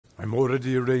I'm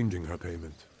already arranging her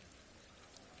payment.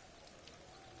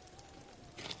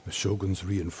 The Shogun's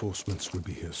reinforcements will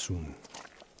be here soon.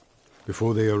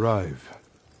 Before they arrive,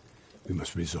 we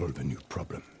must resolve a new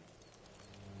problem.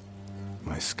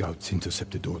 My scouts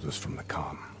intercepted orders from the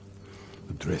Khan,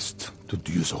 addressed to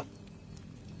Ryuzo.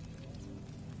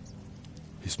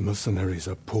 His mercenaries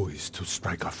are poised to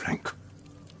strike our flank.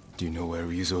 Do you know where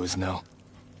Ryuzo is now?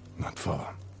 Not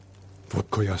far.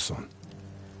 Fort Koyasan.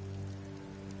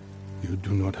 You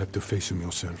do not have to face him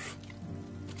yourself.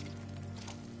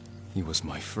 He was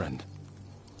my friend.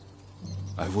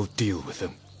 I will deal with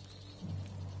him.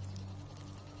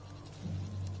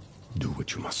 Do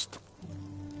what you must.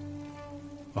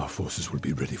 Our forces will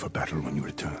be ready for battle when you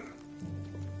return.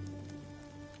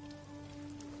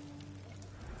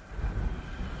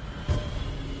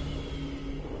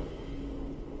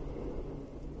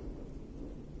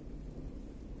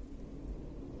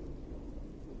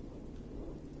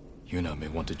 Yuna may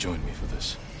want to join me for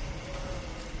this.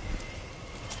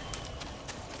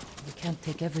 We can't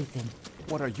take everything.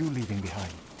 What are you leaving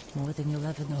behind? More than you'll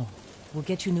ever know. We'll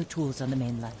get you new tools on the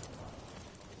mainland.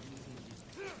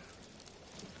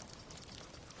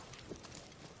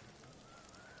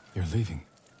 You're leaving?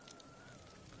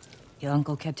 Your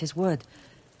uncle kept his word.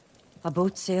 Our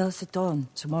boat sails at dawn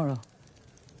tomorrow.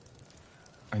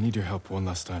 I need your help one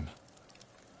last time.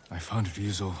 I found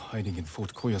Ryuzo hiding in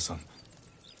Fort Koyasan.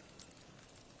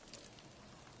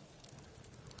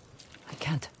 I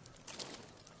can't.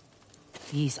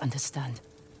 Please understand.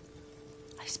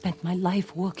 I spent my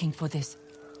life working for this.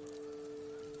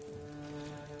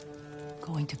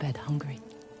 Going to bed hungry.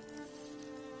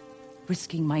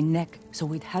 Risking my neck so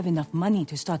we'd have enough money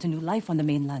to start a new life on the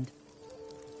mainland.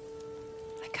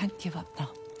 I can't give up now.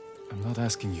 I'm not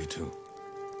asking you to.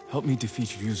 Help me defeat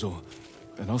Ryuzo,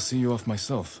 and I'll see you off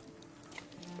myself.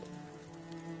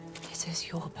 This is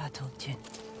your battle, Jin.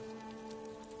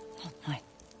 Not mine.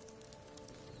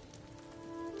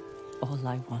 All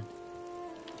I want,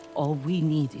 all we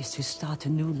need is to start a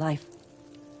new life.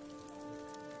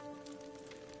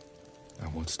 I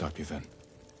won't stop you then.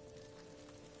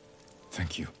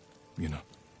 Thank you, Yuna.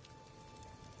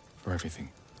 For everything.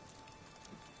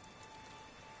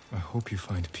 I hope you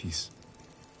find peace.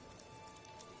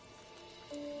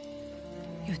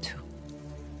 You too.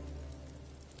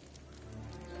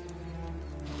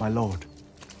 My lord.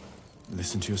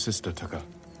 Listen to your sister, Taka.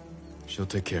 She'll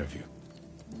take care of you.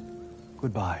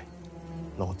 Goodbye,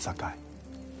 Lord Sakai.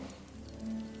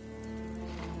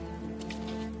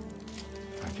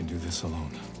 I can do this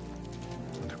alone,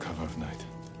 under cover of night.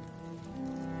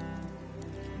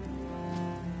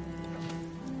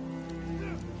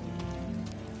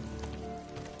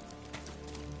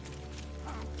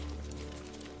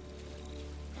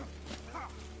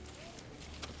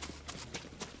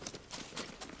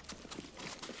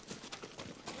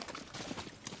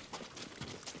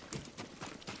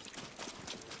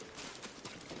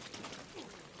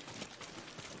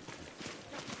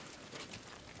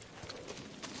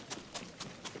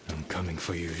 Coming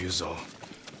for you, Ryuzo.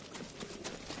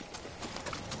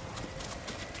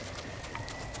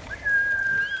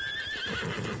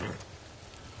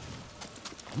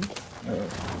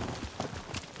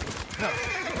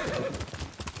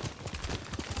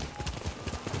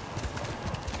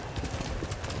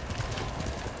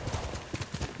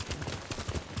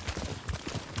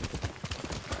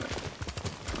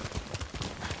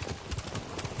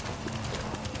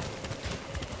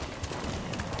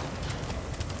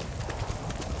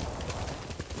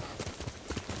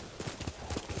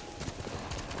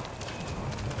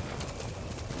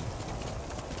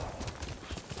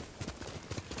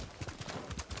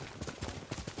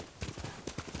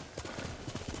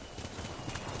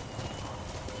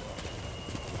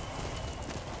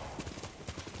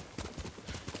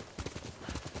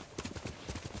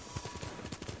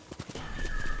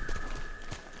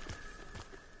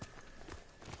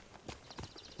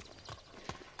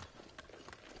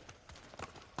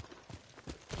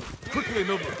 Quickly,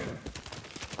 Nobu!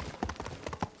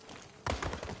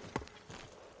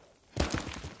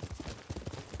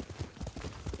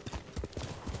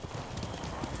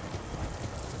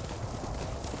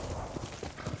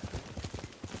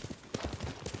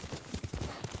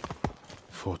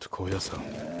 Fort Koyasan,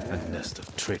 a nest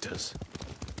of traitors.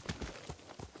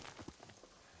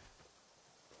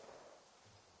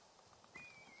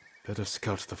 Better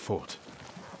scout the fort.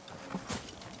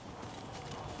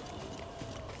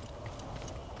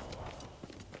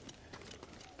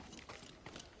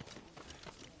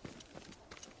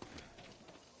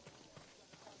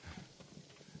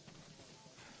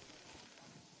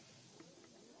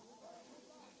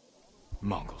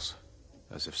 Mongols.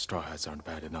 As if straw hats aren't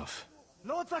bad enough.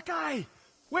 Lord Sakai!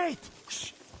 Wait!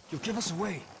 Shh! You'll give us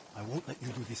away. I won't let you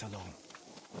do this alone.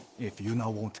 If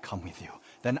Yuna won't come with you,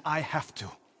 then I have to.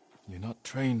 You're not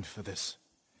trained for this.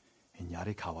 In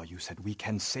Yarikawa, you said we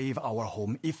can save our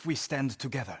home if we stand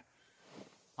together.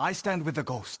 I stand with the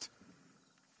ghost.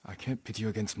 I can't pit you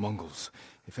against Mongols.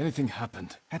 If anything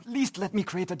happened... At least let me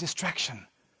create a distraction.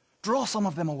 Draw some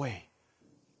of them away.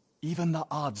 Even the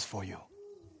odds for you.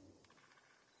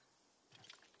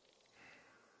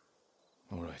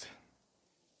 All right.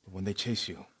 But when they chase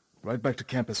you, ride back to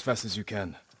camp as fast as you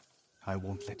can. I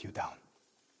won't let you down.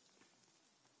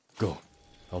 Go.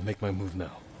 I'll make my move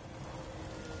now.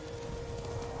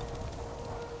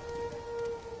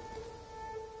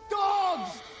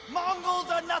 Dogs! Mongols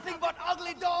are nothing but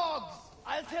ugly dogs!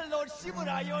 I'll tell Lord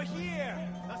Shimura you're here!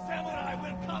 The samurai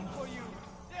will come for you!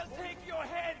 They'll take your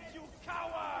heads, you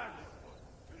coward!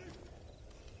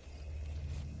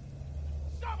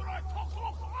 Samurai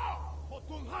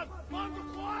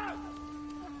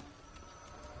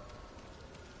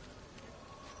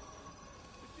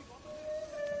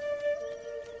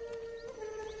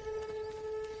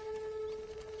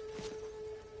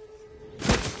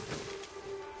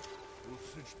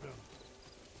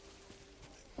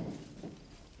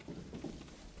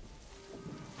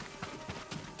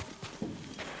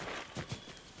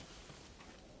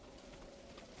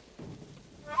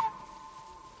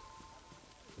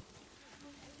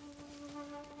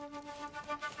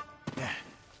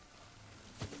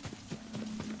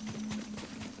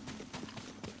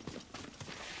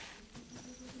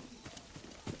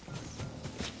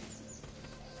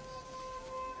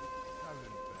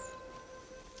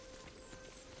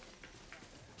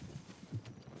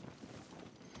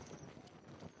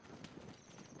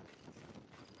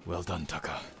Well done,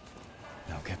 Taka.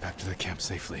 Now get back to the camp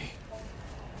safely.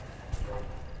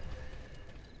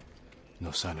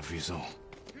 No sign of Ryuzo.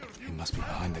 He must be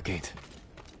behind the gate.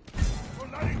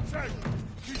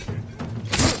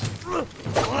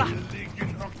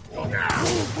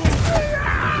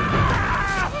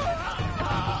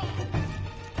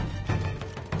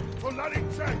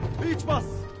 Beach bus!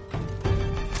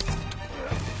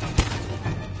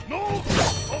 No!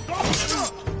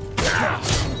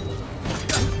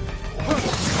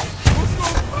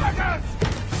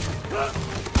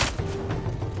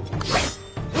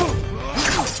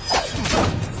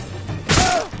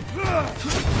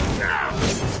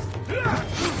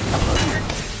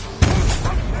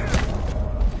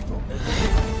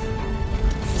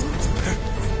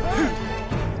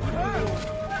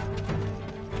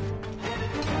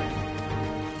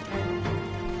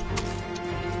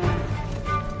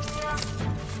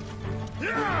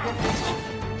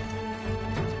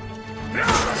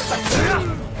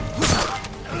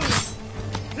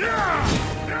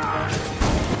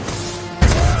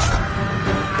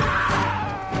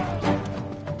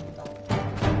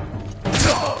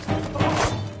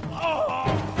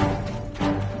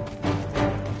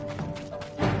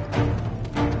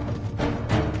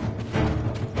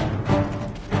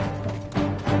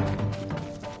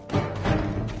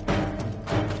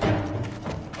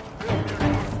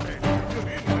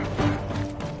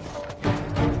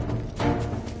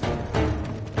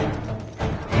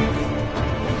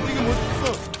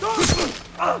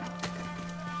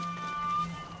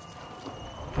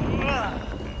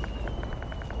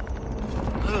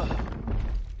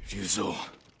 Ryuzo.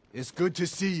 It's good to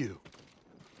see you.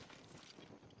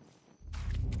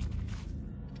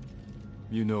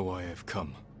 You know why I've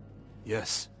come.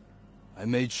 Yes. I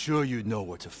made sure you'd know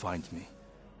where to find me.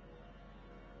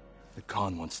 The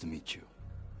Khan wants to meet you.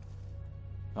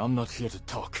 I'm not here to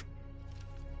talk.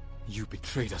 You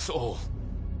betrayed us all.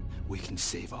 We can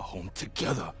save our home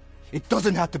together. It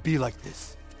doesn't have to be like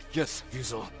this. Yes,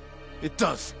 Ryuzo. It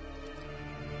does.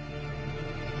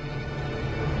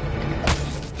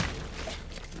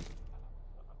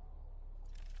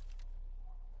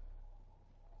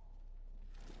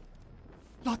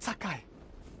 Lord Sakai!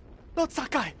 Lord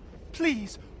Sakai!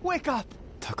 Please, wake up!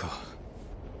 Taka.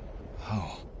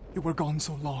 How? You were gone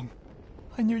so long.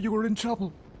 I knew you were in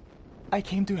trouble. I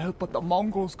came to help, but the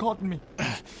Mongols caught me.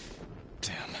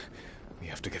 Damn. We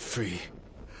have to get free.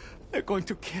 They're going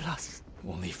to kill us.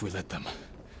 Only if we let them.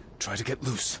 Try to get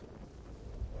loose.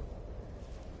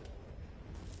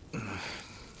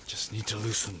 Just need to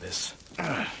loosen this.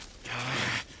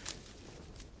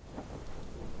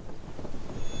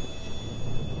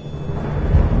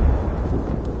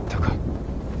 Taka,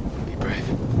 be brave.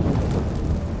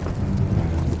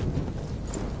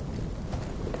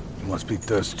 You must be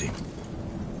thirsty.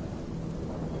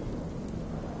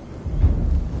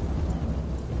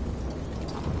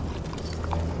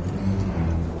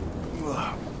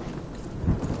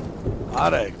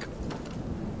 Areg.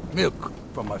 Milk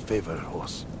from my favorite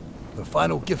horse. Her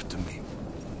final gift to me.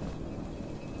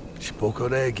 She broke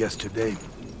her egg yesterday,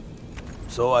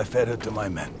 so I fed her to my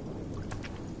men.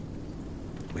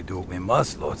 We do what we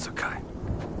must, Lord Sakai.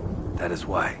 That is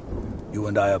why you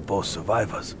and I are both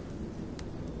survivors.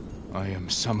 I am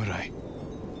samurai.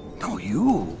 No,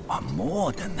 you are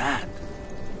more than that.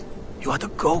 You are the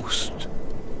ghost.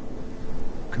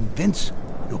 Convince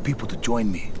your people to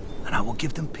join me, and I will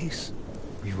give them peace.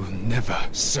 We will never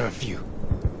serve you.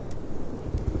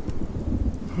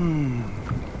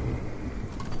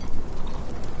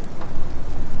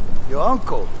 Your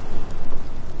uncle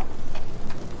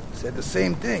said the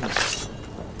same thing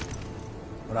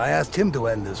when I asked him to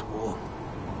end this war.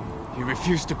 He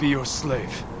refused to be your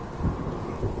slave.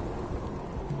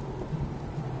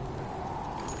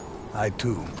 I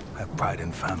too have pride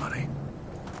in family.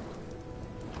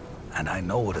 And I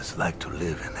know what it's like to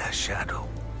live in their shadow.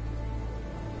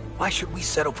 Why should we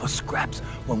settle for scraps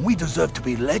when we deserve to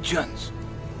be legends?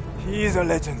 He is a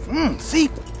legend. See?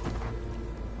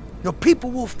 Your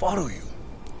people will follow you.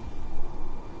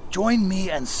 Join me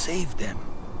and save them.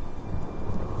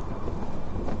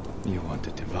 You want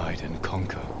to divide and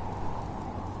conquer.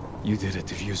 You did it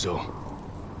to Ryuzo.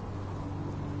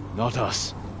 Not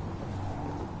us.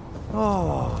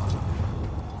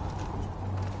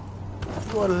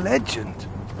 Your legend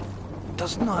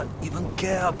does not even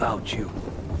care about you.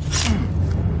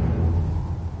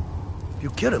 If you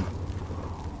kill him,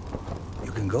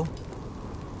 you can go.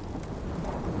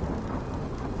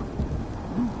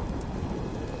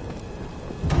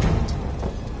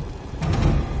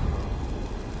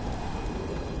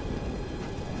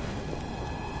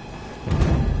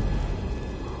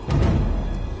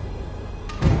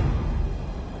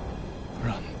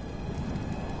 Run.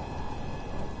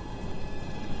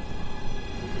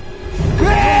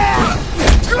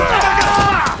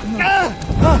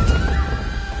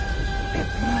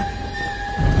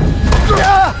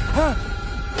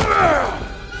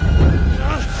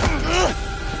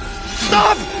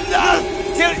 Stop!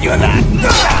 Tell you that!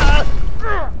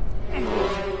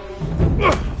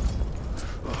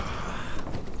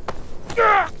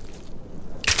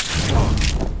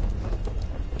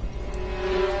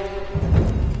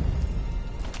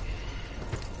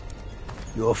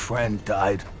 Your friend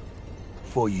died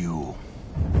for you.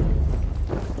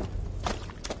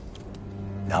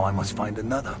 Now I must find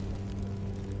another.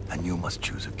 And you must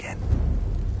choose again.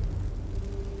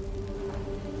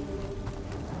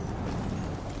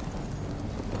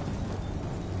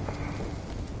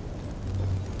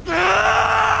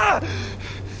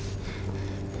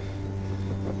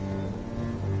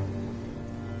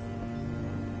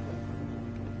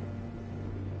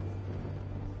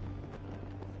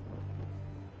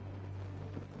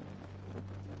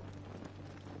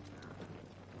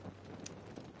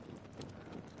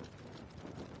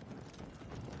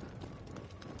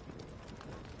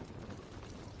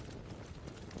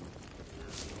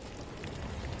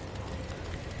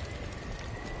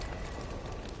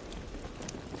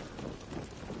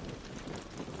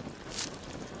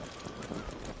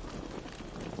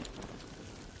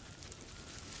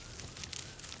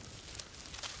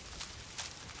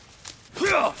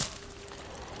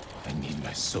 I need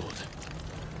my sword.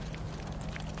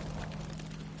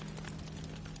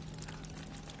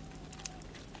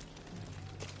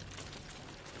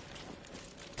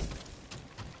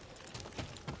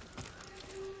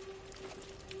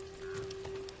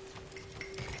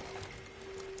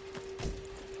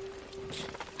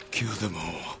 Kill them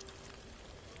all.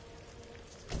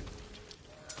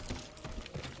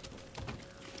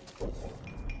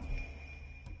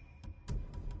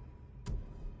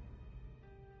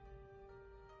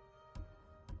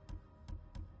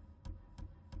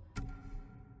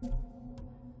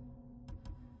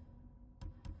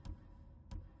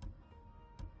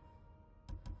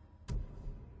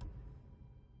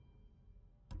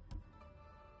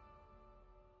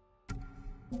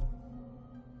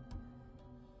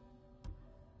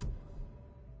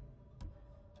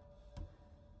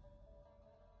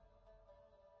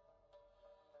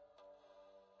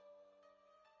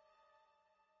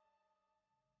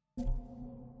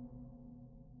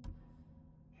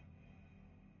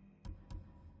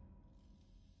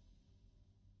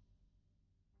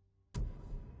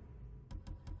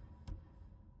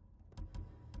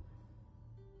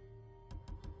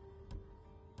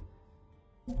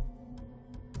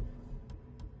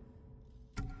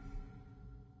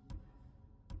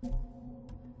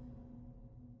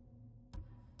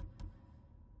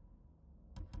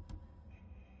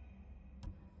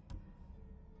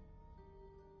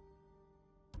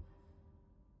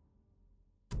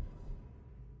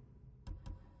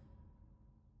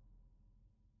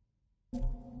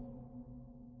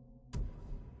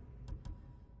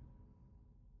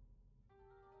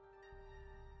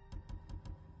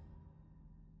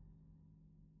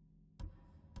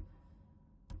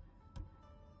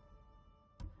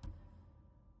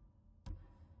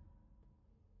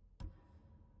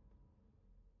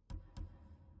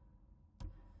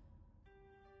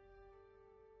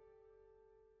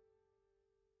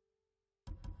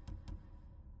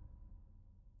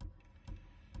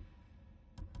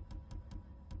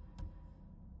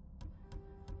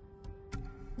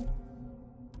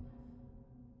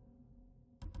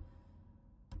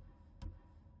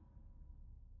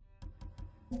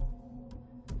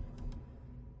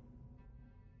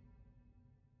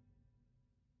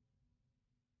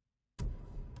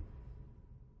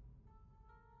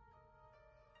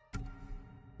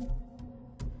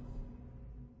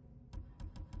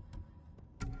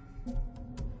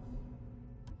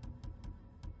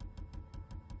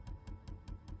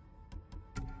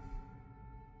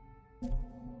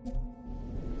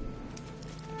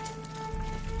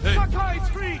 Taka is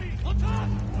free! Attack!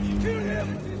 Kill him!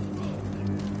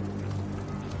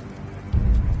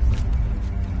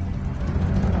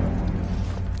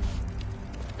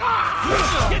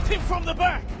 Get him from the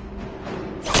back!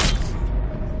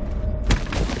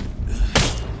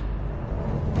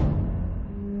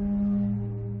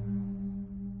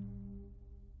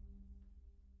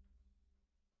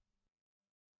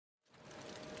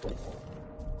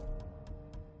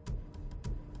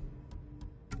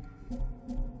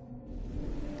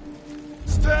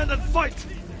 Stand and fight!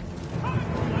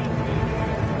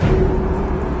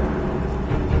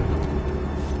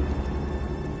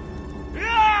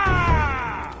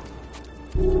 Yeah!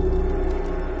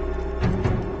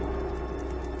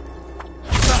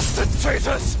 Bastard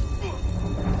traitors!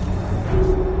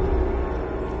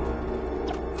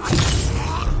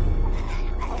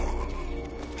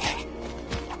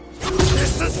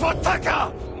 This is for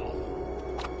Taka!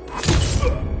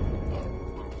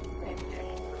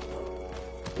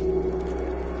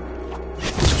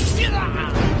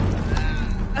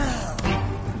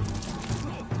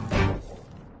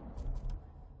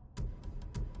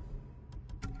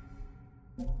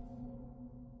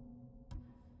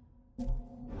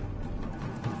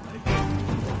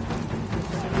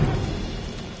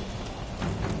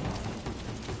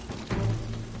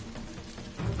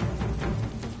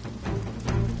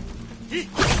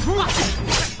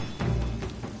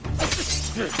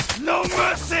 No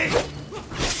mercy!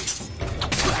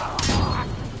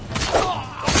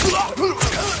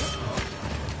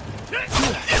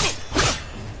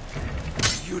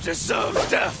 You deserve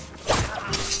death!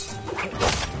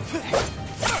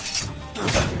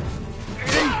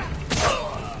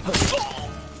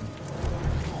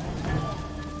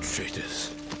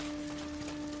 Traitors.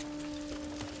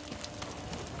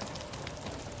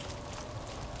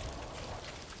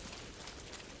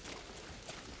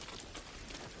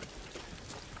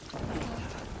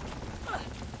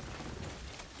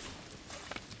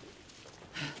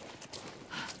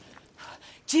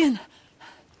 Jin!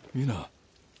 Mina.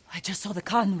 I just saw the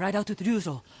Khan ride out with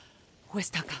Ryuzo. Where's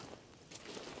Taka?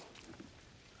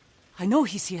 I know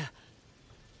he's here.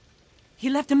 He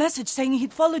left a message saying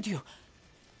he'd followed you.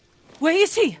 Where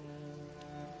is he?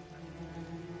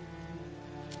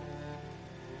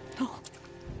 No.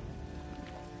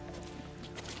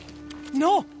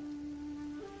 No!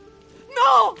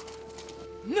 No!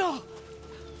 No!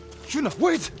 Yuna,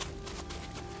 wait!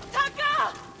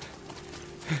 Taka!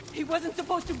 He wasn't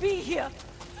supposed to be here.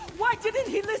 Why didn't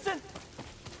he listen?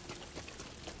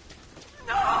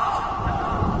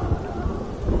 No!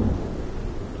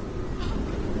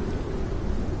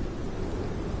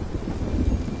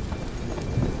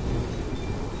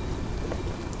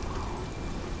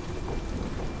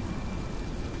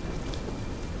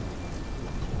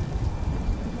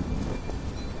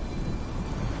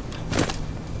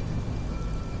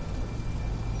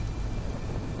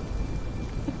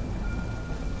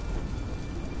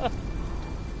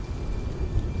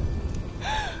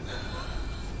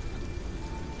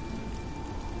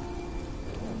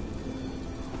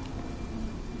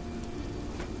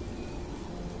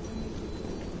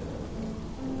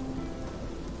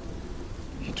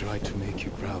 He tried to make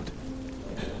you proud.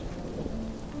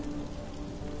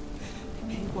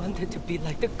 He wanted to be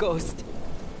like the ghost.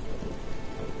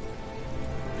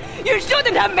 You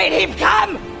shouldn't have made him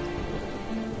come!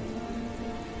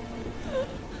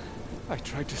 I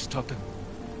tried to stop him.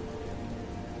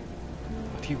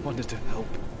 But he wanted to help.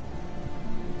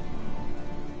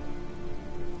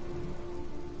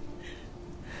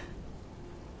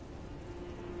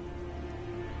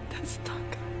 That's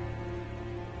Taka.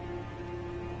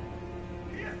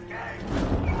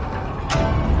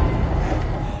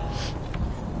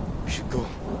 We should go.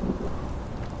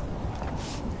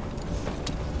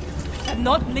 I'm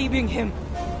not leaving him.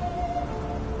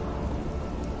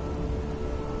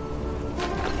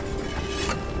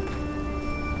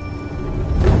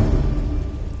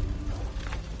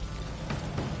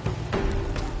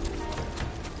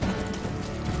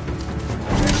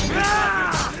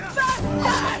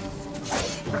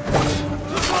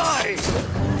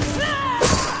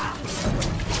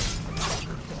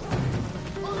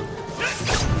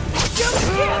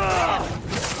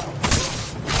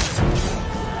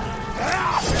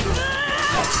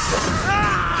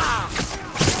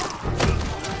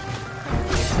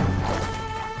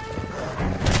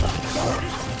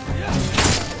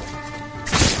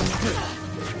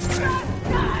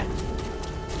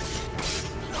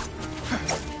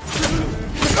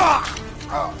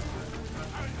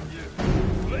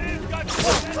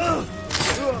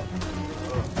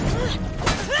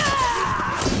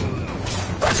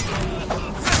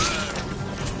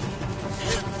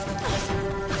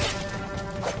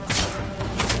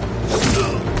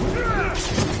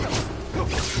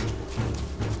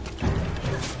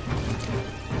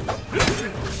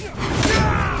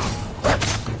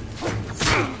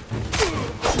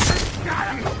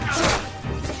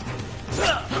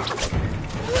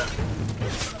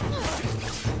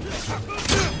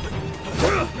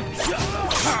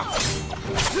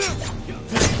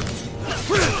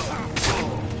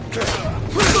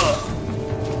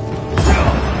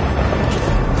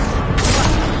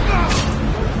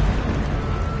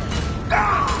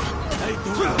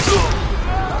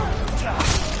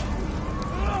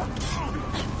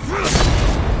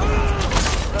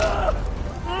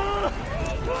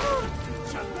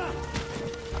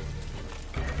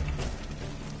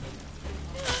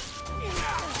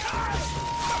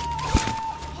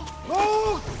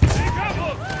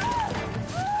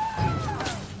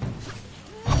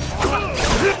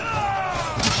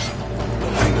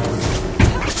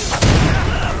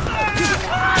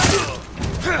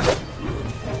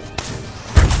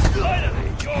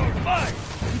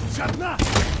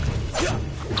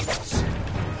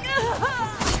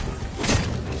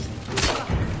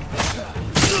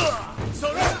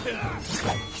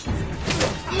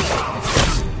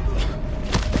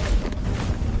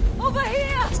 Over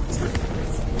here!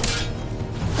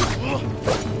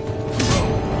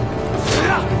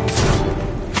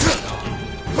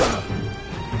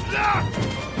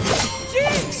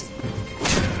 Jeez!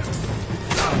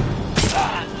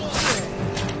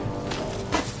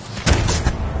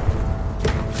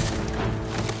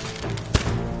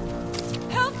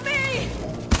 Help me!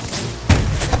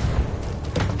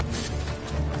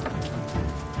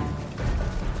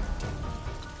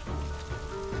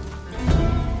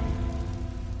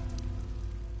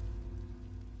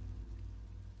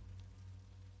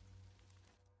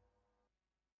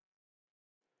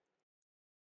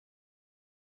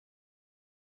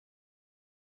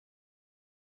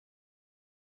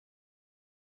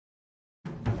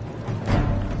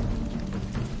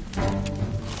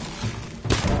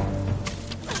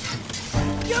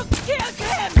 You killed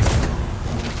him!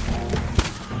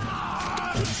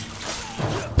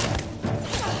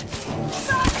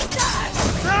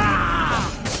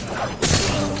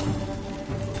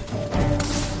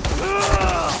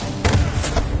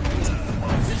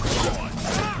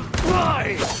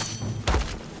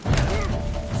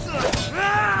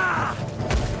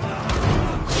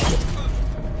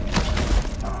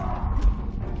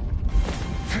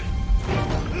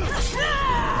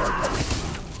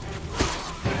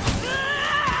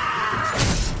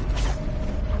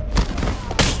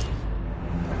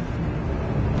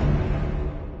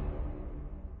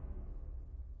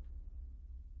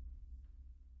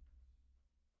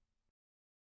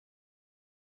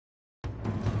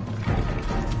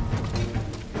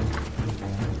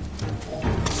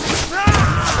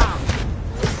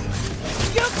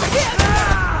 You killed him!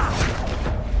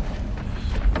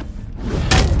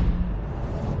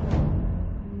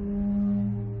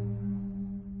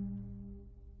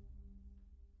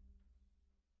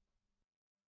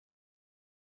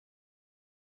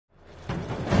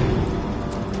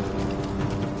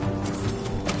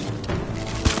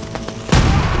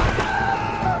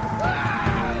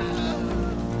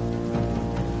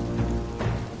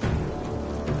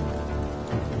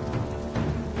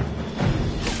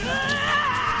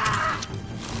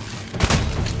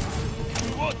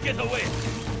 You won't get away!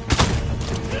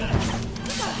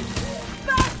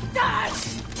 Bastard!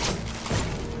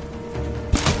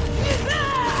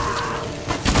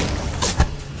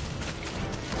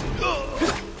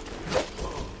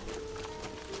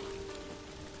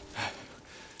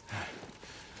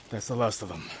 That's the last of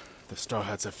them. The Straw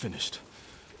Hats have finished.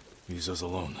 Ryuzo's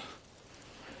alone.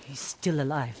 He's still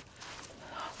alive.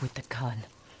 With the Khan.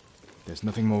 There's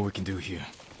nothing more we can do here.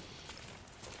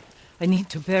 I need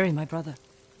to bury my brother.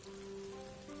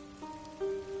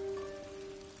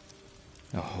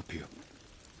 I'll help you.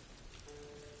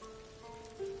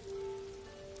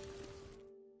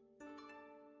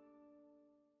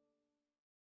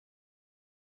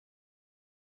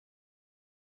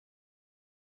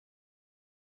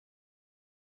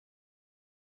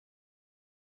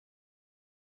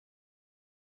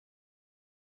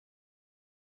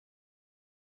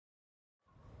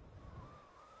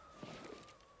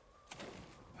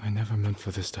 I never meant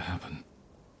for this to happen.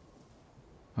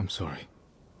 I'm sorry.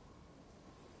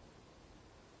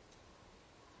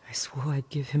 I swore I'd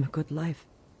give him a good life.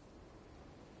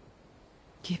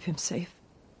 Keep him safe.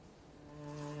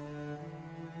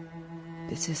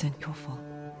 This isn't your fault.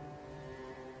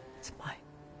 It's mine.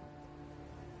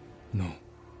 No.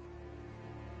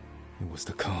 It was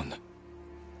the Khan.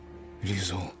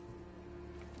 Ryuzo.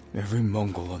 Every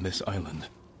Mongol on this island.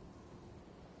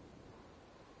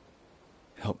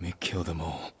 Help me kill them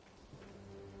all.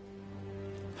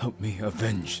 Help me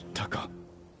avenge Taka.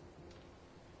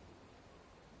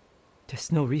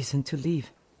 There's no reason to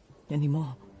leave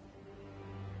anymore.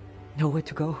 Nowhere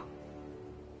to go.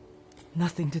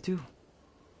 Nothing to do.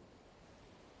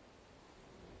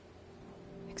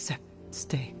 Except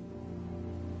stay.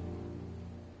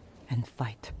 And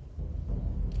fight.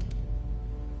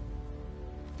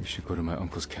 You should go to my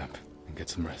uncle's camp and get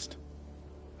some rest.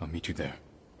 I'll meet you there.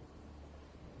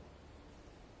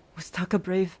 Was Taka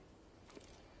brave?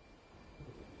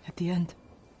 At the end?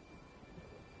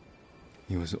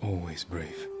 He was always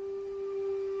brave.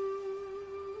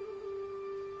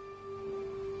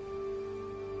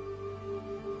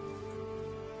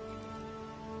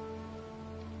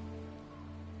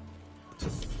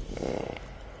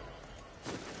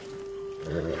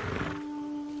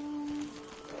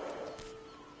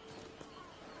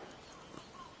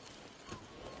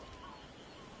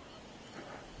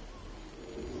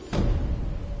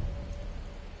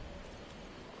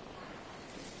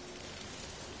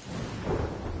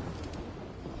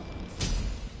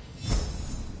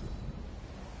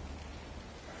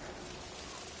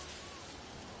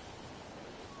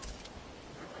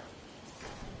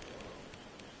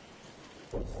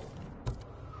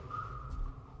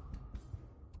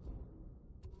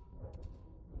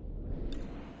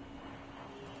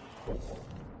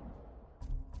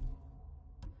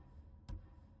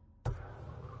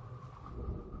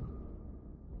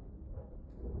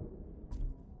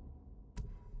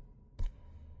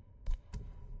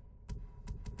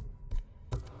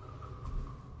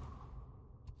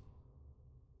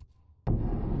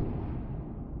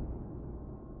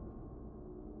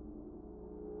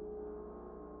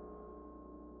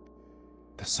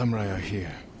 The samurai are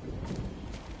here.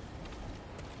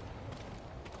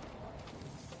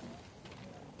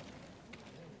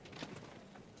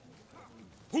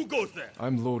 Who goes there?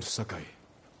 I'm Lord Sakai.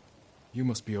 You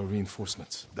must be our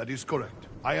reinforcements. That is correct.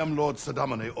 I am Lord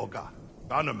Sadamane Oga,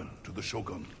 bannerman to the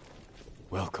Shogun.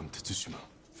 Welcome to Tsushima.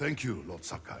 Thank you, Lord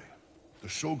Sakai. The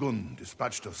Shogun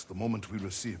dispatched us the moment we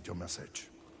received your message.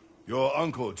 Your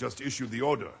uncle just issued the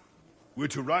order. We're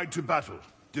to ride to battle,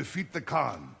 defeat the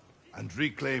Khan, and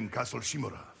reclaim Castle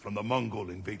Shimura from the Mongol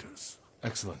invaders.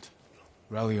 Excellent.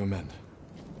 Rally your men.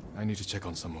 I need to check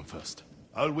on someone first.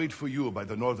 I'll wait for you by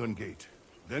the northern gate.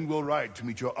 Then we'll ride to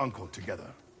meet your uncle together.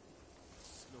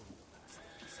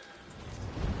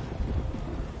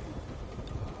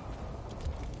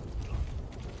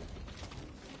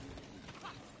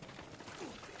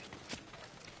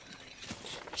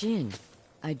 Jin,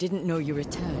 I didn't know you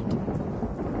returned.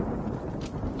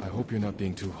 I hope you're not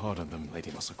being too hard on them,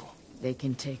 Lady Masako. They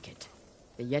can take it.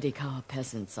 The Yedikawa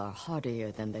peasants are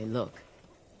hardier than they look.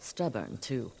 Stubborn,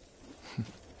 too.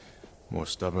 More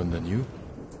stubborn than you?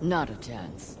 Not a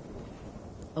chance.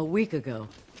 A week ago,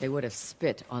 they would have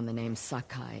spit on the names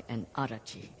Sakai and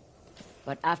Arachi.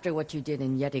 But after what you did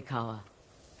in Yedikawa,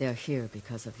 they're here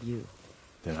because of you.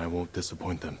 Then I won't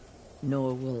disappoint them.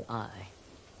 Nor will I.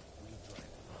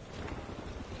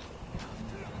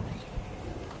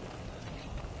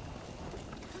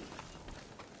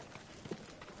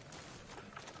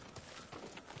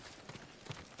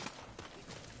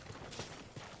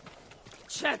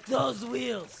 Check those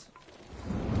wheels!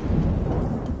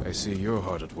 I see you're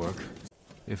hard at work.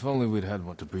 If only we'd had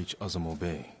one to breach Azamo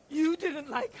Bay. You didn't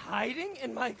like hiding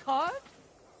in my car?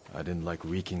 I didn't like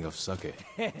reeking of sake.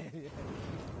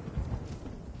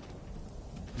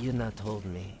 You not told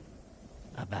me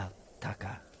about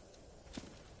Taka.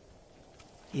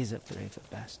 He's a braver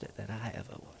bastard than I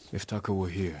ever was. If Taka were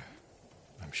here,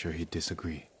 I'm sure he'd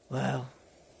disagree. Well,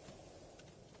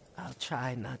 I'll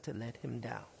try not to let him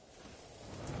down.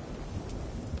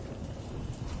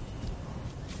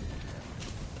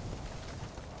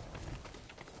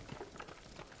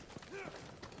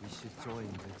 We should join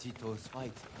the Jito's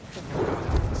fight.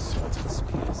 Swords and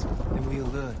spears. Then we'll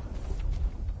learn.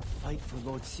 Fight for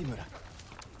Lord Shimura.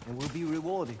 And we'll be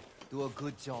rewarded. Do a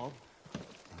good job. And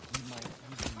he might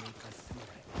even make us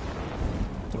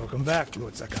see. Welcome back,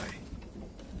 Lord Sakai.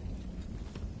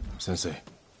 Sensei,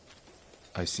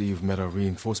 I see you've met our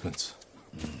reinforcements.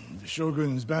 The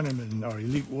Shogun's bannermen are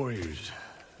elite warriors,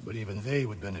 but even they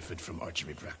would benefit from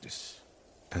archery practice.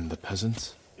 And the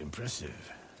peasants?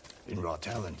 Impressive. In raw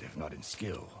talent, if not in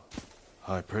skill.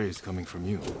 High praise coming from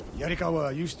you.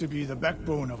 Yarikawa used to be the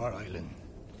backbone of our island.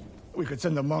 We could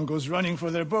send the Mongols running for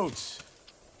their boats.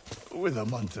 With a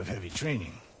month of heavy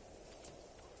training.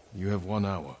 You have 1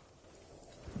 hour.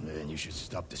 Then you should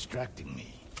stop distracting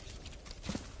me.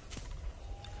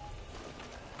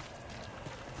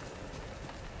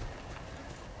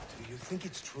 Do you think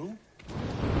it's true?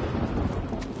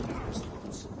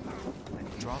 And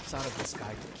it drops out of the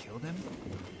sky to kill them?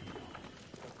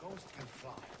 A ghost can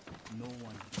fly. No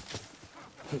one.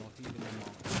 Not even a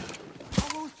monk.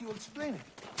 How else do you explain it?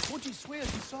 Oji swears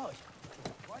he saw it.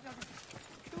 Why doesn't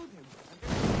he kill him?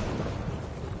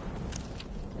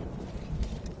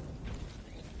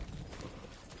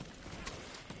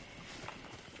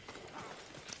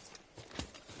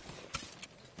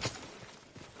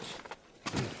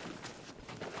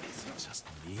 Is it just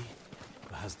me?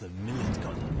 Or has the millet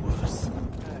gotten worse?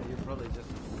 You're probably just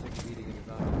sick of eating in his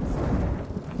eyes.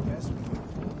 I guess we can.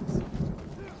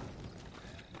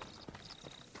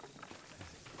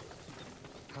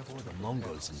 Before the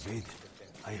Mongols invaded,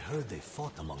 I heard they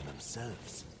fought among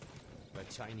themselves. But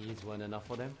Chinese weren't enough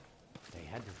for them? They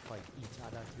had to fight each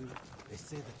other too? They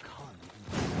say the Khan...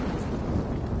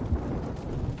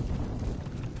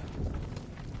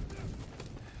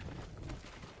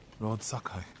 Lord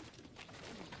Sakai.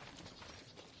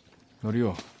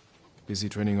 Norio, busy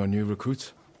training our new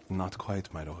recruits? Not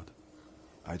quite, my lord.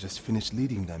 I just finished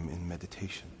leading them in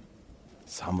meditation.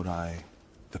 Samurai,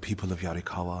 the people of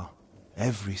Yarikawa,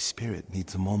 every spirit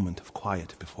needs a moment of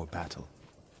quiet before battle.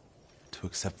 To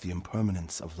accept the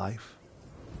impermanence of life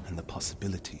and the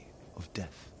possibility of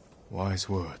death. Wise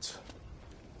words.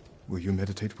 Will you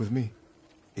meditate with me?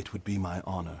 It would be my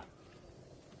honor.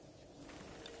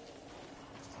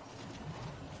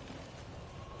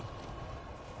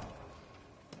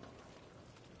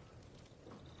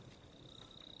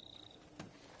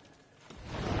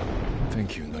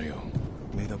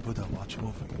 Buddha watch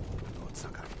over you, Lord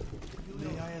Sakai.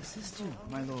 May I assist you,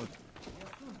 my lord?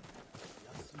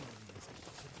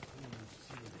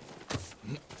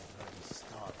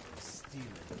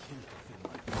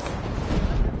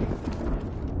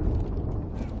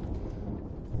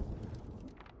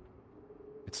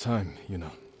 It's time, you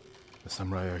know. The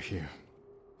samurai are here.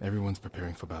 Everyone's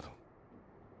preparing for battle.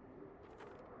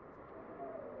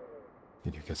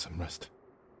 Did you get some rest?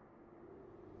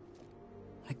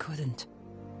 I couldn't.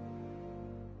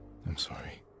 I'm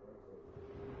sorry.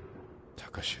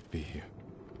 Taka should be here.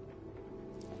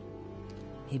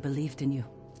 He believed in you.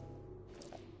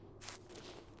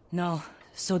 No,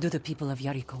 so do the people of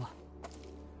Yarikawa.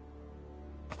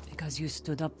 Because you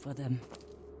stood up for them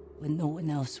when no one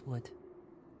else would.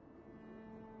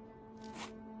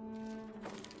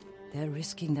 They're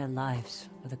risking their lives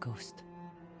for the ghost.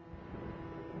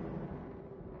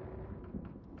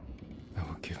 I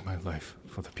will give my life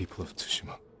for the people of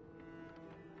Tsushima.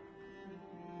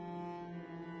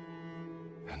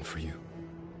 And for you.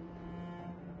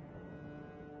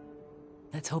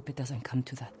 Let's hope it doesn't come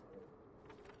to that.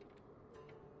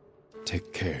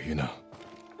 Take care, you know.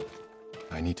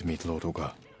 I need to meet Lord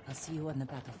Oga. I'll see you on the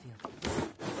battlefield.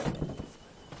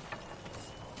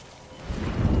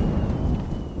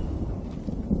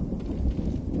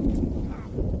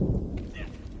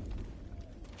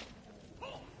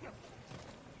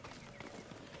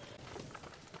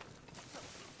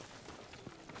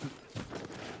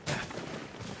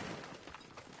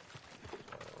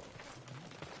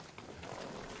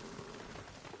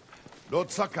 Lord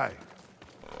Sakai.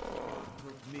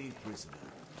 Took me prisoner.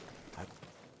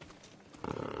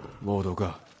 Lord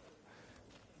Oga.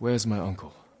 Where's my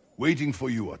uncle? Waiting for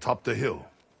you atop the hill.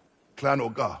 Clan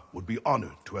Oga would be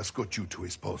honored to escort you to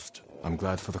his post. I'm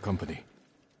glad for the company.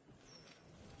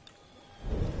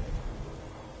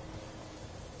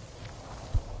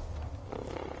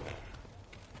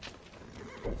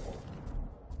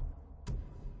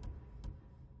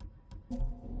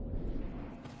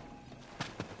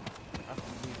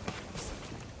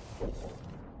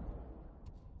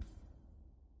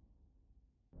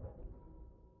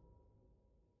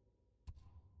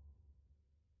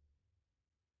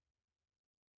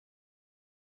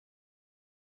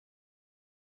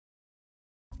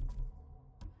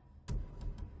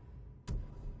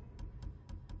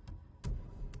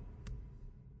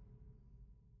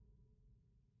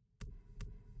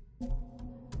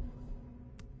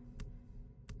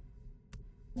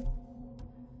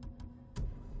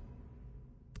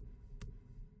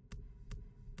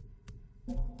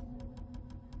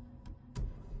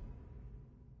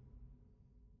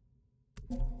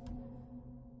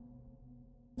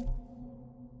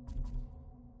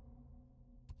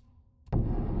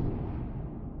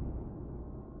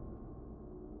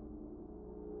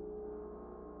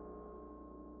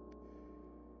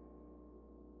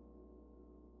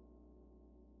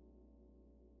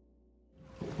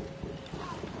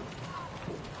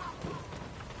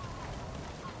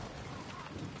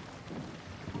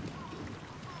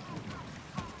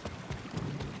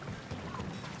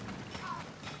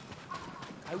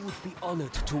 I would be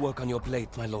honored to work on your blade,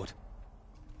 my lord.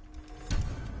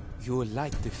 You'll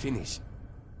like the finish.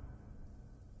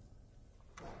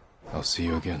 I'll see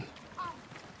you again.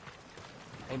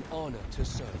 An honor to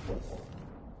serve.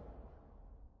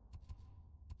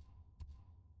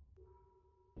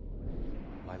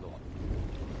 My lord.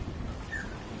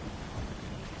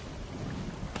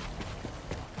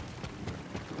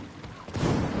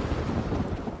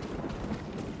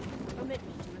 Permit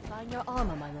me to refine your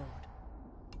armor, my lord.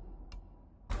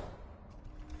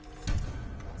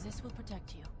 This will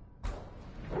protect you.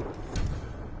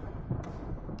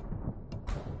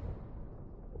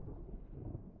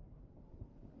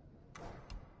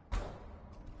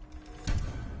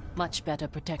 Much better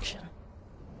protection.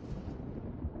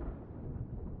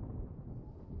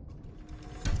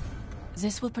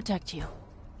 This will protect you.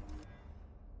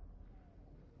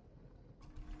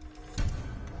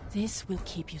 This will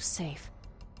keep you safe.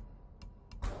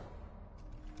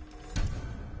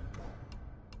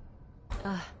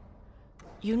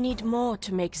 You need more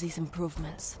to make these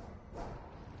improvements.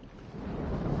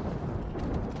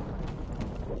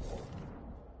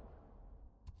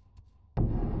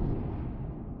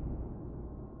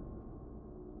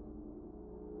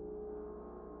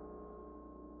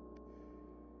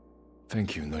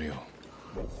 Thank you, Norio.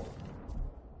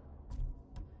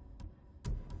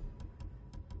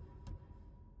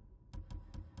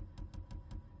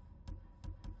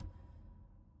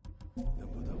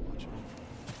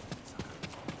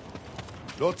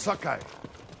 Lord Sakai.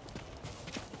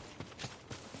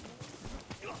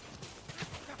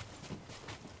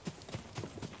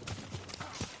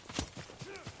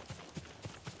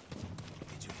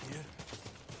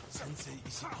 Sensei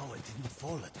Ishikawa didn't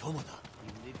fall at Komoda.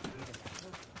 You lived through the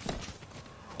battle?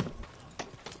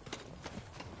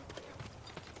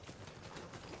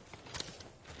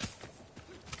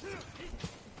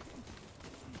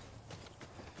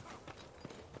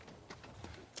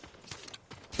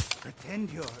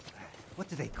 Pretend you're... What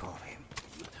do they call him?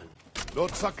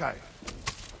 Lord Sakai.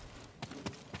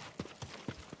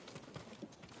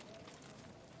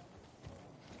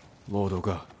 Lord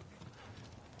Oga,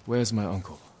 where's my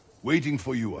uncle? Waiting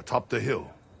for you atop the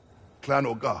hill. Clan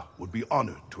Oga would be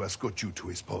honored to escort you to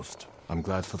his post. I'm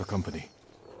glad for the company.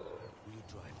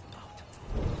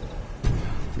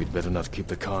 We'd better not keep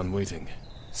the Khan waiting.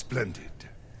 Splendid.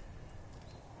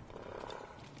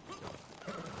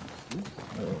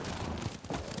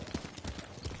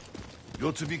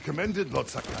 You're to be commended, Lord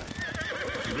Sakai.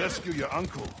 To rescue your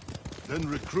uncle, then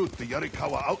recruit the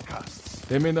Yarikawa outcasts.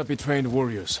 They may not be trained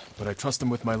warriors, but I trust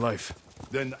them with my life.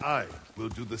 Then I will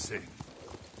do the same.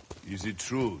 Is it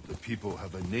true the people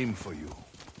have a name for you?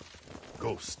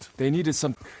 Ghost. They needed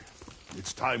some...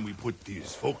 It's time we put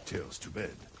these folktales to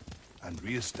bed and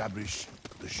re-establish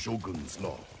the Shogun's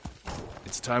law.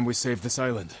 It's time we save this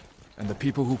island, and the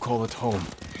people who call it home.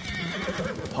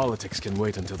 Politics can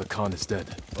wait until the Khan is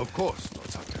dead. Of course, Lord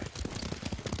Sakai.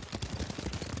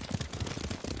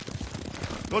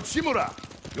 Lord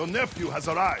Shimura, your nephew has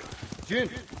arrived. Jin,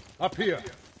 up here.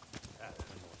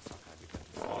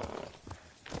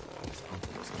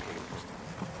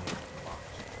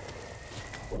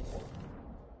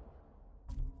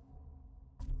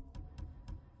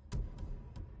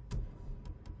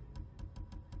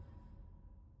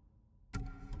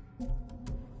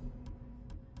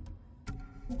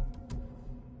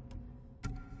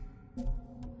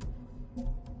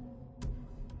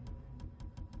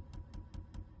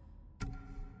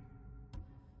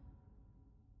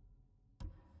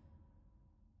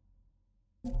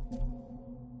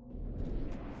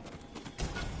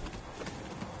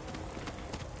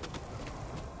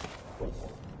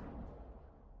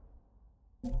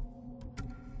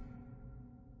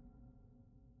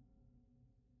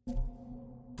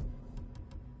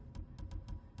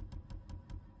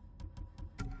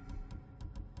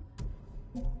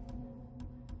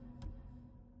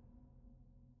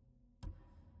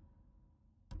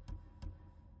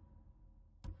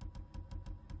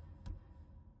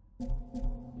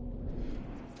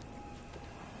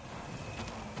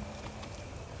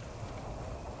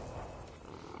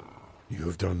 You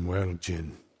have done well,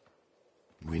 Jin.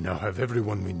 We now have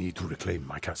everyone we need to reclaim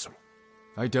my castle.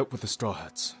 I dealt with the Straw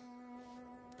Hats,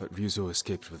 but Ryuzo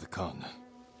escaped with the Khan.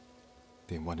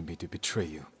 They wanted me to betray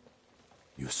you.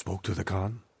 You spoke to the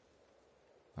Khan?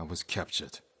 I was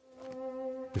captured.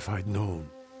 If I'd known,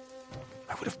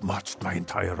 I would have marched my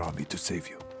entire army to save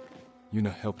you.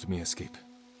 Yuna helped me escape.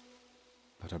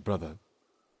 But her brother...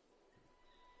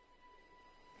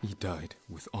 he died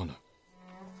with honor.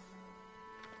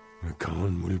 The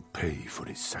Khan will pay for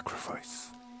his sacrifice.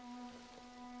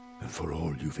 And for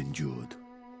all you've endured.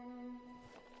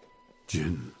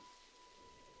 Jin,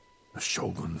 the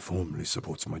Shogun formally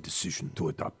supports my decision to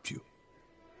adopt you.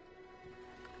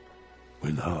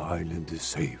 When our island is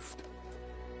saved,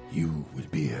 you will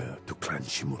be heir to Clan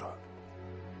Shimura.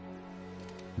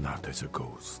 Not as a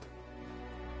ghost,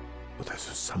 but as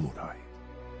a samurai.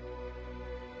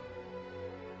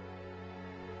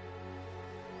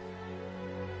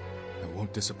 I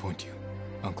won't disappoint you,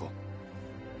 Uncle.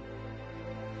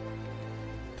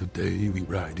 Today we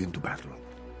ride into battle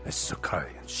as Sakai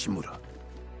and Shimura.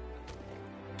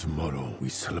 Tomorrow we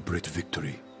celebrate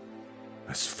victory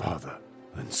as father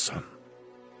and son.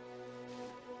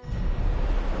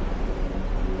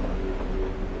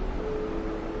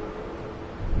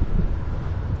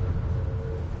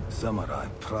 Samurai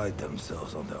pride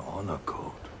themselves on their honor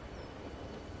code.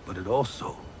 But it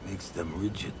also makes them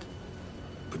rigid,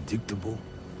 predictable,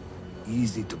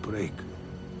 easy to break.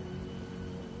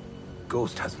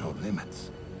 Ghost has no limits.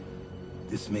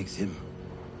 This makes him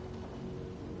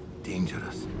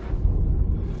dangerous.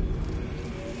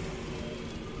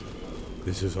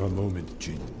 This is our moment,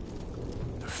 Jin.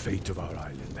 The fate of our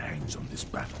island hangs on this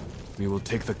battle. We will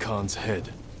take the Khan's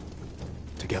head.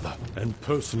 Together. And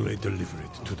personally deliver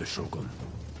it to the Shogun.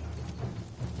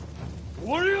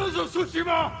 Warriors of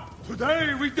Tsushima!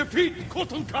 Today we defeat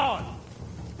Khotun Khan!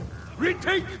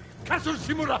 Retake Castle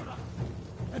Shimura!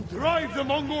 And drive the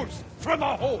Mongols from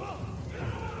our home!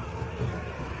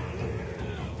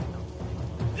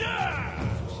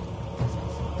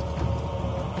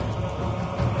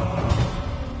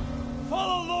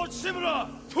 Follow Lord Shimura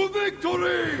to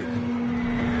victory!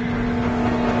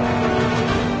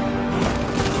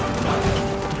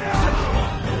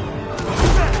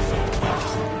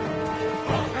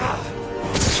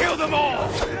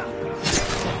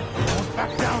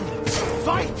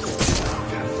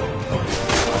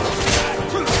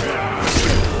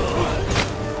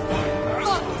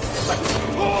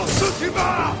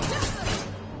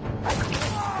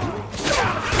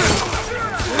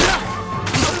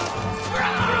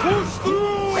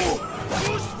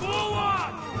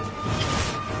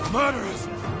 Murderers!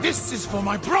 This is for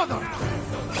my brother!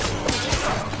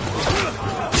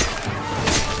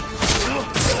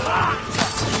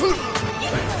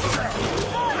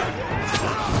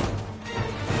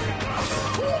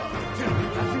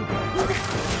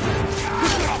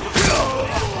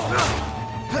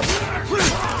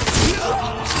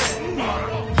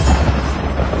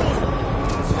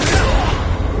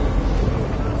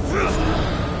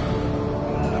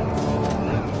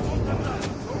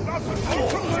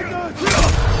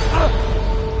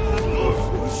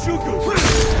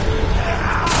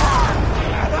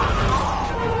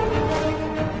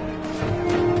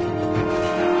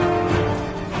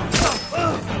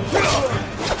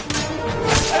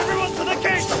 Everyone to the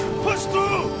gate! Push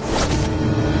through!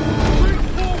 Bring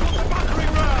forward the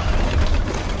battering ram!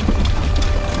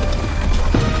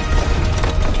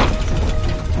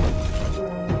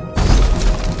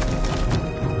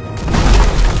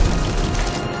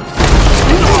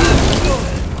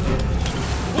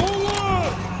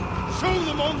 Forward! Show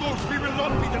the Mongols we will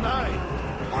not be denied!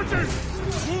 Archers!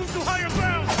 Move to higher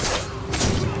ground!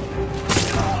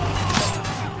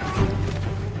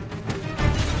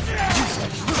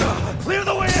 Clear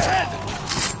the way ahead!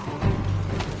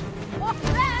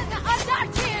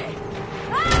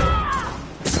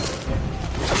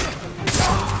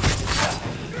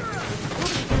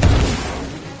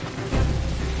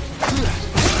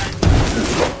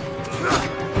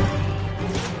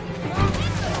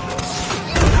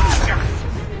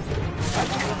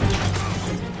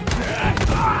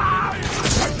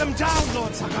 Strike them down,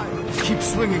 Lord Sakai! Keep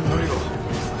swinging, Norio.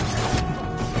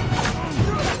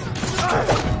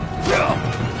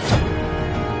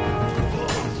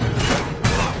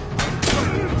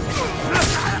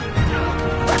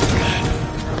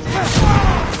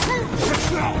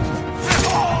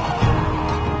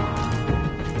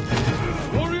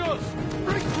 Warriors,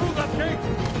 break through that gate!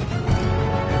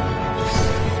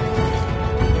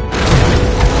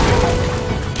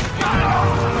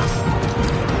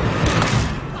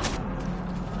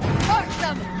 Charge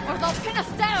them, or they'll pin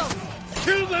us down!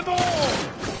 Kill them all!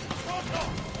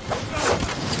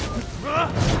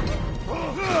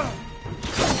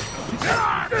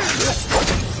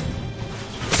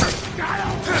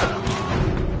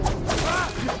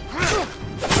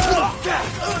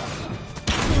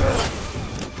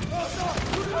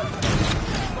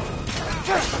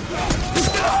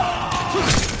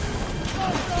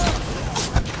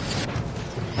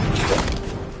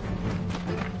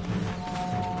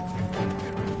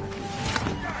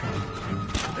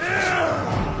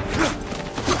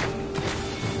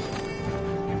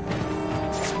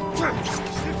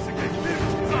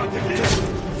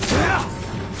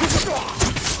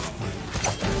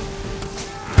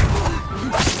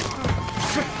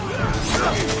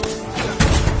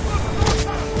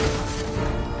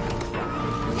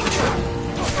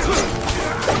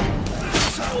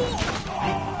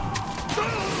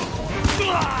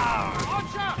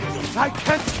 I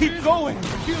can't keep going!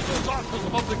 Kill those archers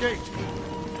above the gate!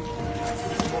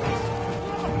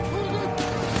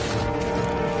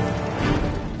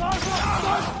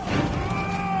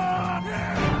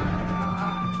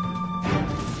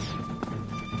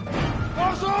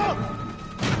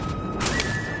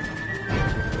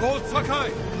 Lord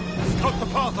Sakai! Scout the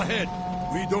path ahead!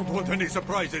 We don't want any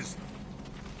surprises!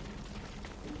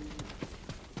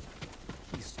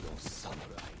 He's no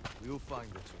samurai. We'll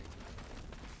find the train.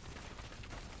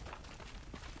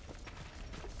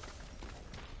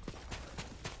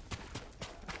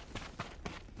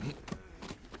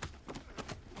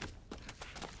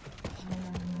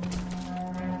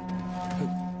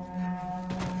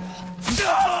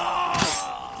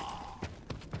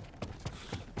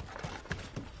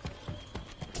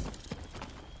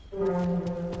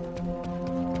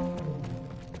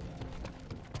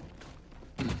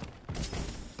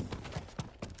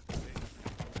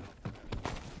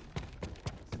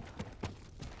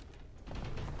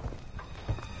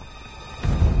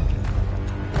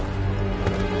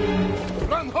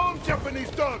 Run home, Japanese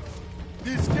dogs!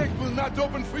 This gate will not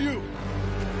open for you!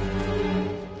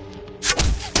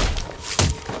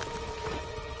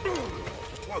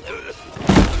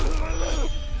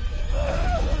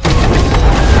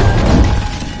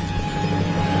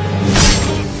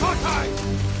 Sakai!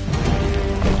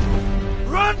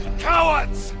 Run,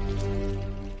 cowards!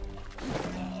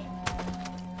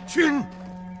 Shin!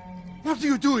 What are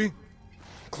you doing?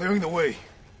 Clearing the way.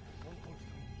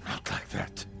 Not like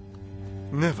that.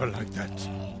 Never like that.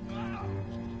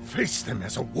 Face them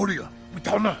as a warrior, with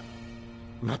honor,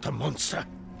 not a monster.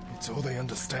 It's all they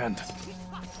understand.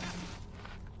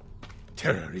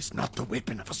 Terror is not the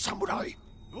weapon of a samurai.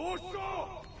 No,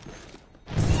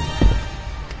 sir!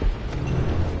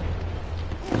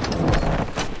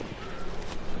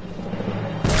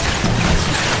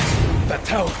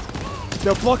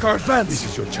 They'll block our advance! This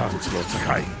is your chance, Lord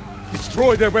Sakai.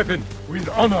 Destroy their weapon with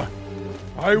honor.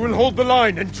 I will hold the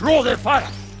line and draw their fire!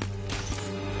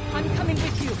 I'm coming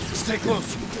with you. Stay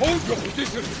close. Hold your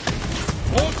position.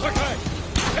 Lord Sakai,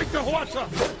 take the Huacha!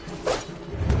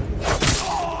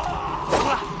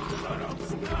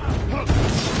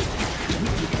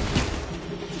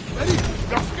 Ready?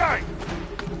 The sky!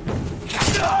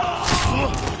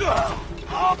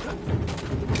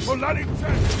 Solari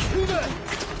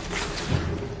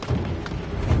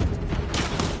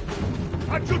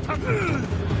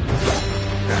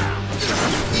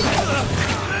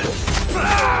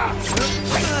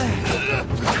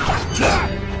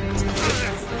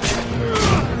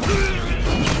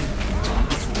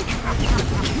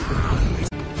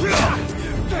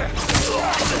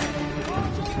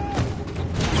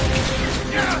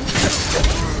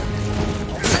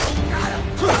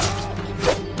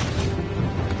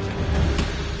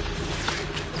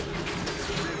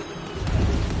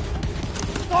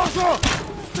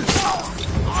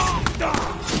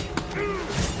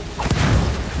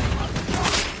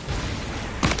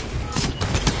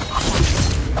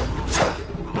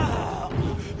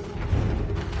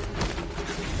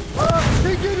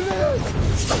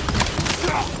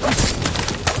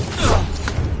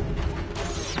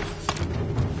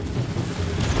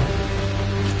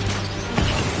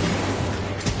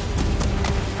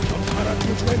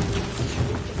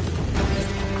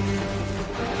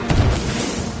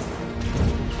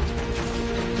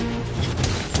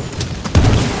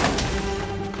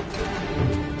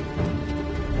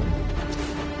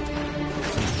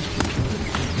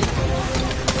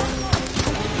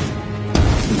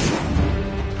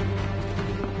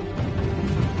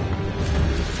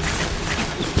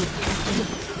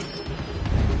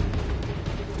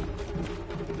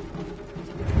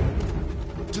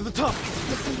To the top!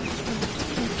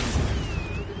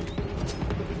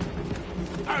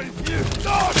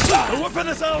 The weapon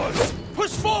is ours!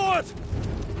 Push forward!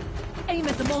 Aim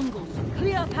at the Mongols.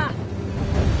 Clear a path.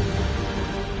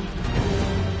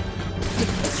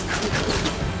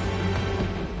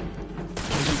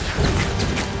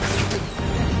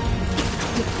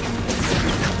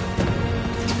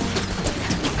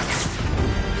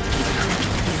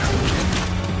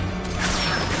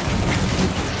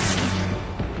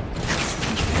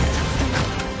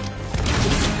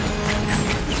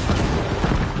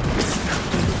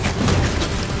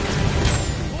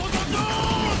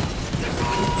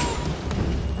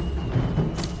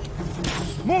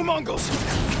 More Mongols!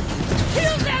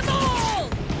 Kill them all!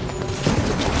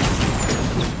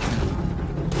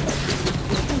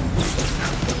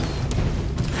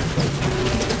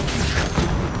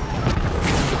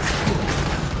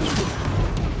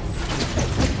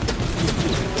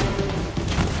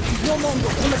 No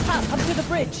Mongols on the path up to the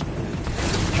bridge.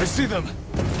 I see them!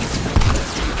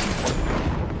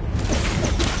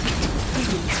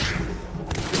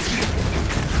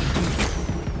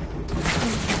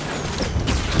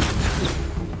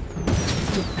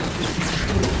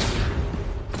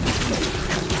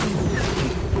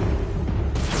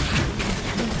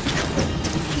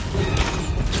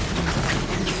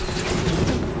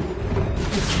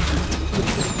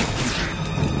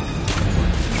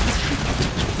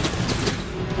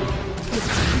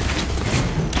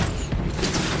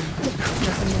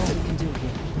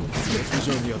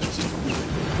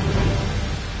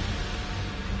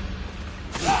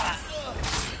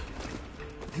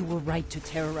 You were right to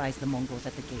terrorize the Mongols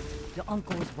at the gate. Your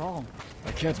uncle was wrong.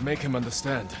 I can't make him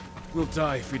understand. We'll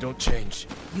die if we don't change.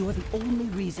 You are the only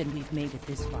reason we've made it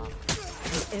this far.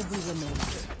 And everyone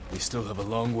knows it. We still have a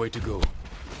long way to go.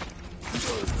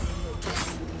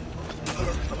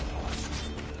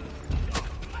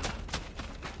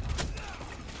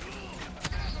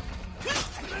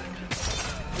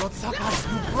 Lord Sakai,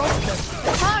 you broke them!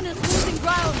 The Khan is losing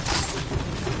ground!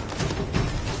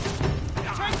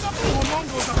 More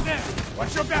Mongols up there!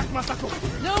 Watch your back, Masako!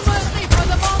 No mercy for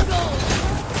the Mongols!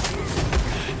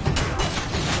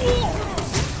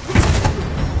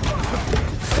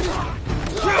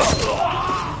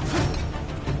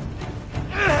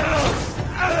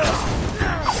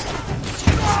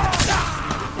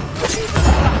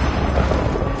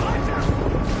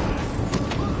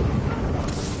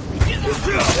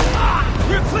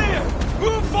 We're clear!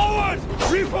 Move forward!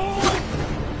 Reform!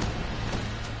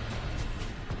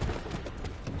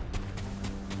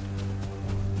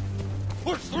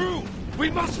 Push through! We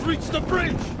must reach the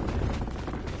bridge!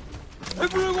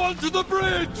 Everyone to the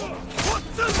bridge!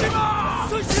 Tsushima!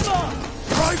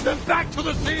 Tsushima! Drive them back to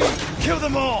the sea! Kill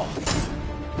them all!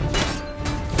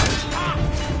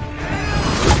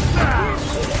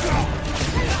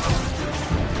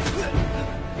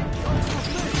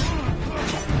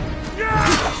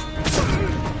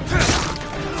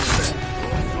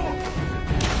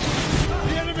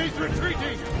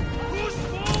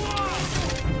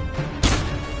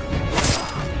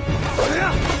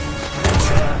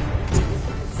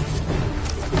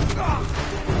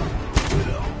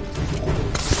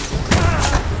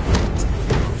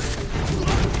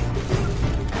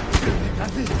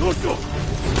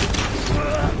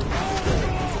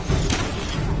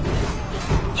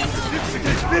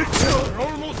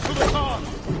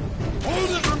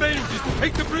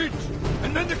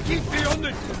 and then the keep beyond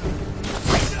it!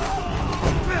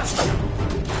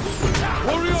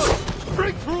 Warriors!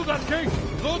 Break through that gate!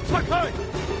 Lord Sakai!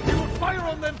 He will fire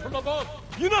on them from above!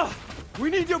 Yuna!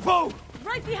 We need your bow!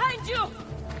 Right behind you!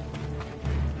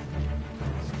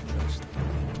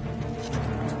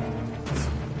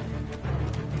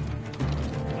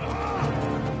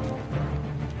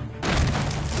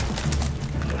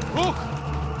 Look!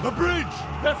 The bridge!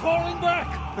 They're falling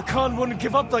back! The Khan wouldn't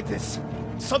give up like this.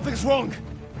 Something's wrong.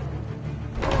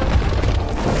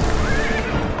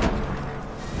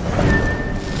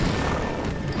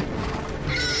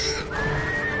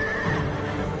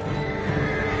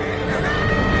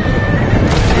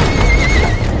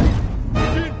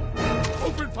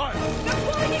 Open fire! They're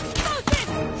throwing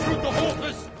explosives! Shoot the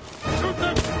horses! Shoot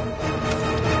them!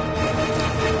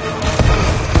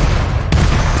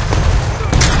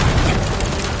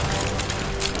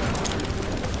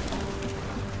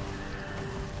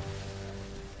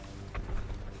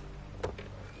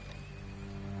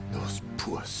 Those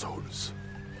poor souls.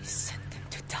 He sent them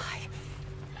to die.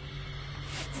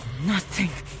 For nothing.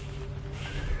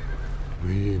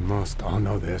 We must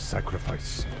honor their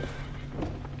sacrifice.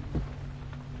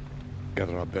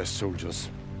 Gather our best soldiers.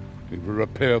 We will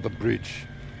repair the bridge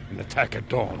and attack at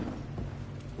dawn.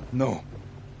 No.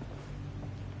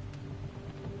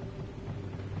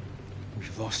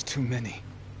 We've lost too many.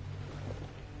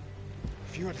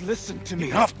 If you had listened to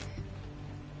me... Enough!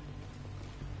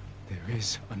 There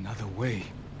is another way.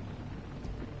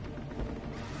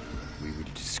 We will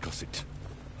discuss it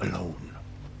alone.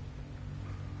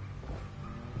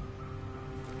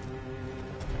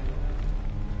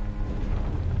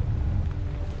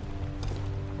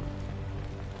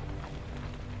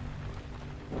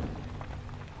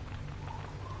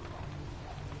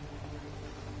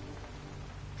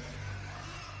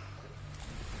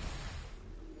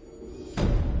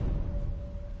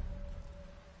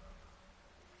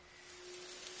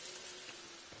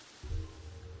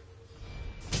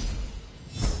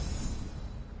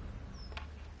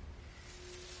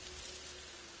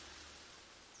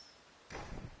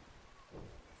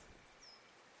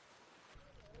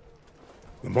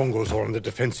 The Mongols are on the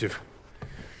defensive.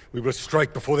 We will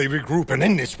strike before they regroup and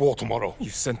end this war tomorrow. You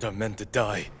sent our men to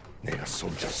die. They are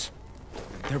soldiers.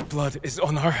 Their blood is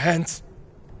on our hands.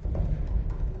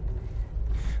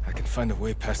 I can find a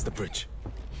way past the bridge.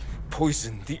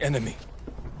 Poison the enemy.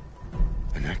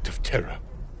 An act of terror.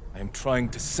 I am trying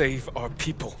to save our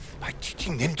people. By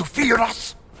teaching them to fear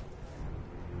us!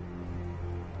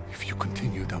 If you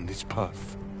continue down this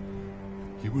path,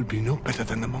 you will be no better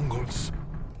than the Mongols.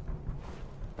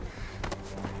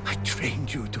 I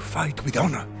trained you to fight with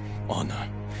honor. Honor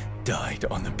died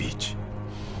on the beach.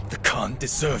 The Khan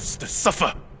deserves to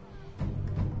suffer.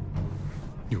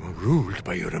 You are ruled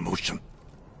by your emotion.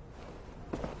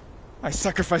 I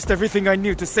sacrificed everything I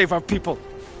knew to save our people.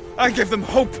 I gave them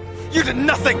hope. You did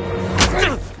nothing!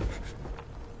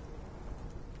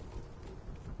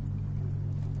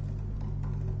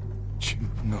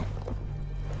 No.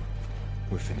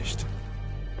 We're finished.